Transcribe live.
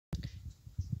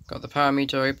Got the power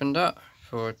meter opened up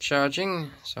for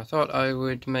charging, so I thought I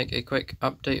would make a quick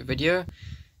update video,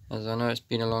 as I know it's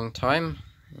been a long time.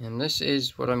 And this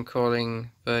is what I'm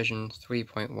calling version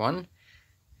 3.1,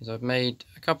 as I've made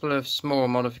a couple of small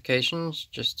modifications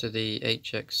just to the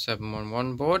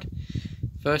HX711 board.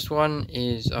 First one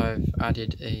is I've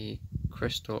added a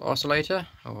crystal oscillator,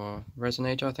 or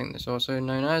resonator I think that's also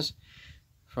known as,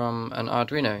 from an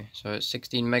Arduino. So it's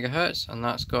 16 megahertz, and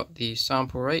that's got the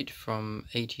sample rate from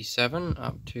 87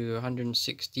 up to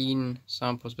 116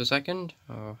 samples per second,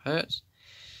 or hertz.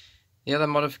 The other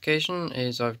modification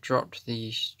is I've dropped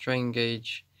the strain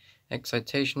gauge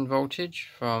excitation voltage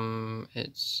from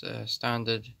its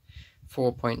standard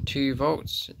 4.2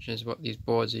 volts, which is what these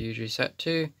boards are usually set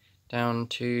to, down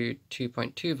to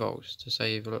 2.2 volts to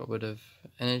save a little bit of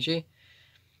energy.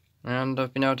 And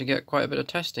I've been able to get quite a bit of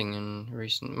testing in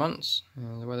recent months.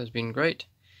 The weather's been great.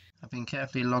 I've been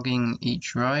carefully logging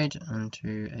each ride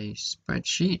onto a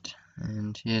spreadsheet,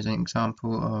 and here's an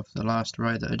example of the last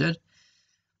ride that I did.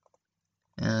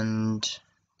 And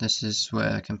this is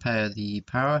where I compare the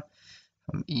power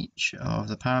from each of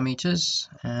the parameters,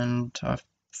 and I've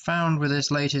found with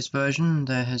this latest version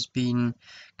there has been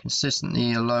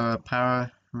consistently a lower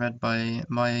power read by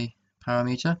my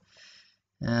parameter.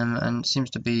 And it seems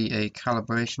to be a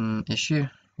calibration issue,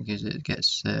 because it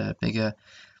gets bigger,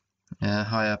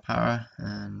 higher power,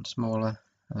 and smaller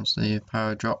as the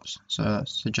power drops, so that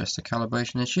suggests a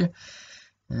calibration issue.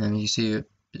 And you see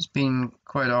it's been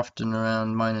quite often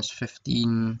around minus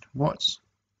 15 watts.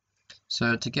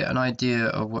 So to get an idea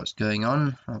of what's going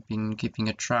on, I've been keeping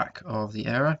a track of the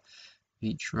error of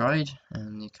each ride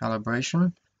and the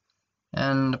calibration.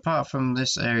 And apart from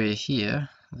this area here,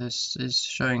 this is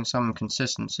showing some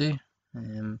consistency,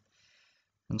 and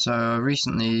so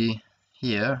recently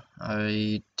here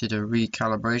I did a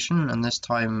recalibration, and this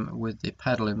time with the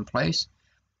pedal in place,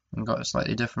 and got a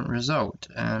slightly different result.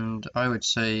 And I would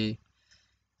say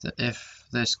that if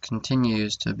this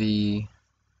continues to be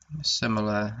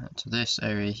similar to this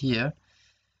area here,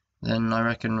 then I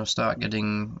reckon we'll start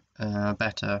getting a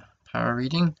better power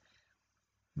reading.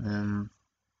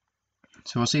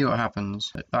 So we'll see what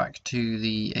happens. Back to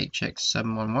the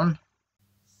HX711.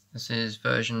 This is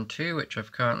version 2, which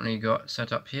I've currently got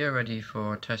set up here, ready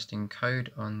for testing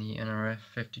code on the NRF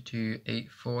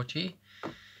 52840.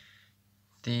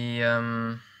 The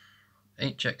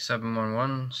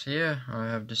HX711s here, I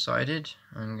have decided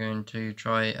I'm going to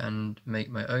try and make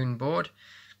my own board,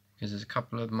 because there's a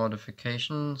couple of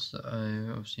modifications that I'm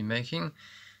obviously making,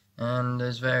 and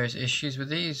there's various issues with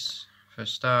these. For a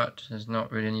start, there's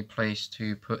not really any place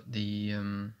to put the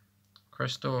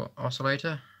crystal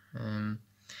oscillator, and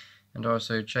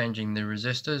also changing the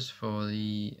resistors for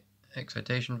the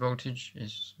excitation voltage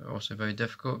is also very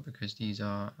difficult, because these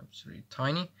are absolutely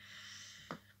tiny.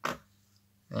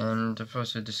 And I've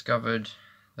also discovered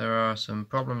there are some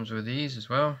problems with these as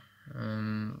well.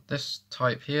 This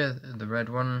type here, the red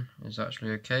one, is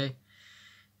actually okay,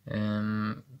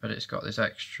 but it's got this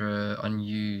extra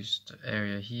unused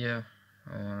area here,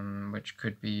 which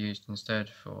could be used instead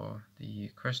for the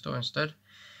crystal instead.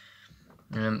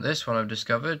 This one I've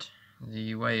discovered,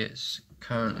 the way it's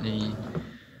currently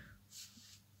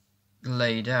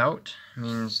laid out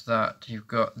means that you've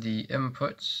got the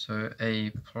inputs, so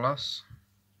A plus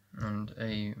and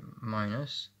A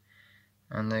minus,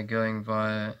 and they're going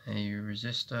via a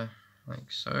resistor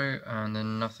like so, and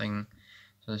then nothing.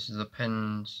 So this is the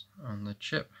pins on the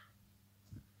chip,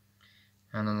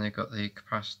 and then they've got the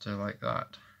capacitor like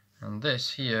that, and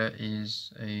this here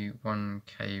is a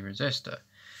 1K resistor.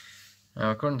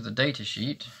 Now according to the data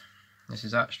sheet, this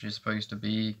is actually supposed to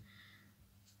be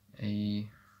a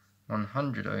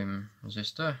 100 ohm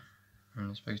resistor, and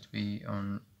it's supposed to be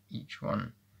on each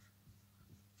one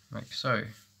like so.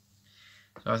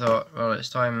 So I thought, well, it's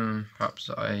time perhaps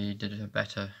that I did a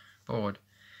better board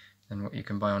than what you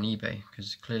can buy on eBay,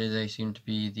 because clearly they seem to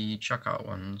be the chuck out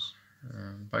ones.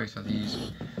 Both of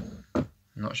these, I'm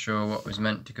not sure what was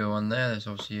meant to go on there. There's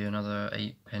obviously another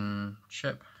 8-pin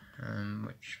chip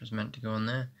which was meant to go on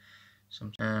there.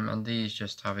 And these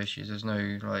just have issues. There's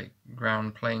no like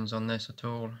ground planes on this at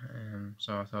all,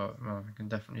 so I thought, well, I can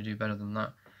definitely do better than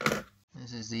that.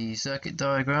 This is the circuit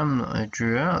diagram that I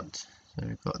drew out. So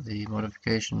we've got the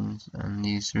modifications and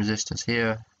these resistors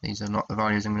here. These are not the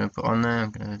values I'm going to put on there.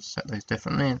 I'm going to set those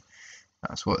differently.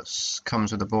 That's what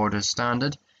comes with the board as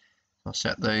standard. I'll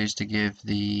set those to give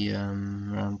the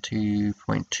around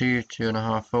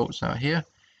 2.2.5 volts out here.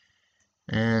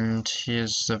 And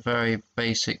here's a very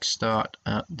basic start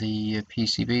at the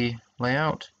PCB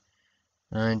layout.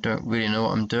 I don't really know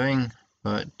what I'm doing,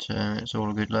 but it's all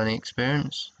a good learning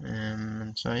experience.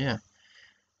 And so yeah,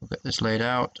 we'll get this laid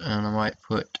out, and I might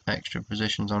put extra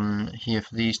positions on here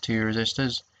for these two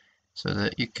resistors, so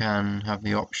that you can have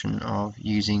the option of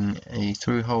using a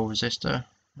through-hole resistor.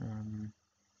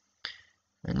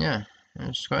 And yeah,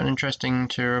 it's quite interesting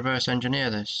to reverse engineer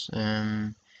this,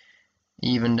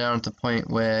 even down to the point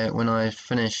where when I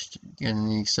finished getting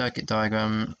the circuit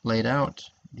diagram laid out,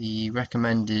 the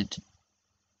recommended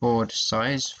board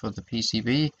size for the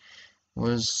PCB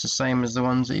was the same as the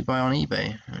ones that you buy on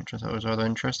eBay, which I thought was rather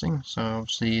interesting. So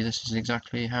obviously this is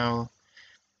exactly how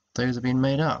those have been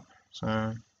made up.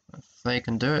 So if they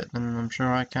can do it, then I'm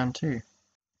sure I can too.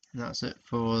 And that's it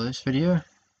for this video.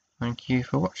 Thank you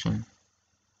for watching.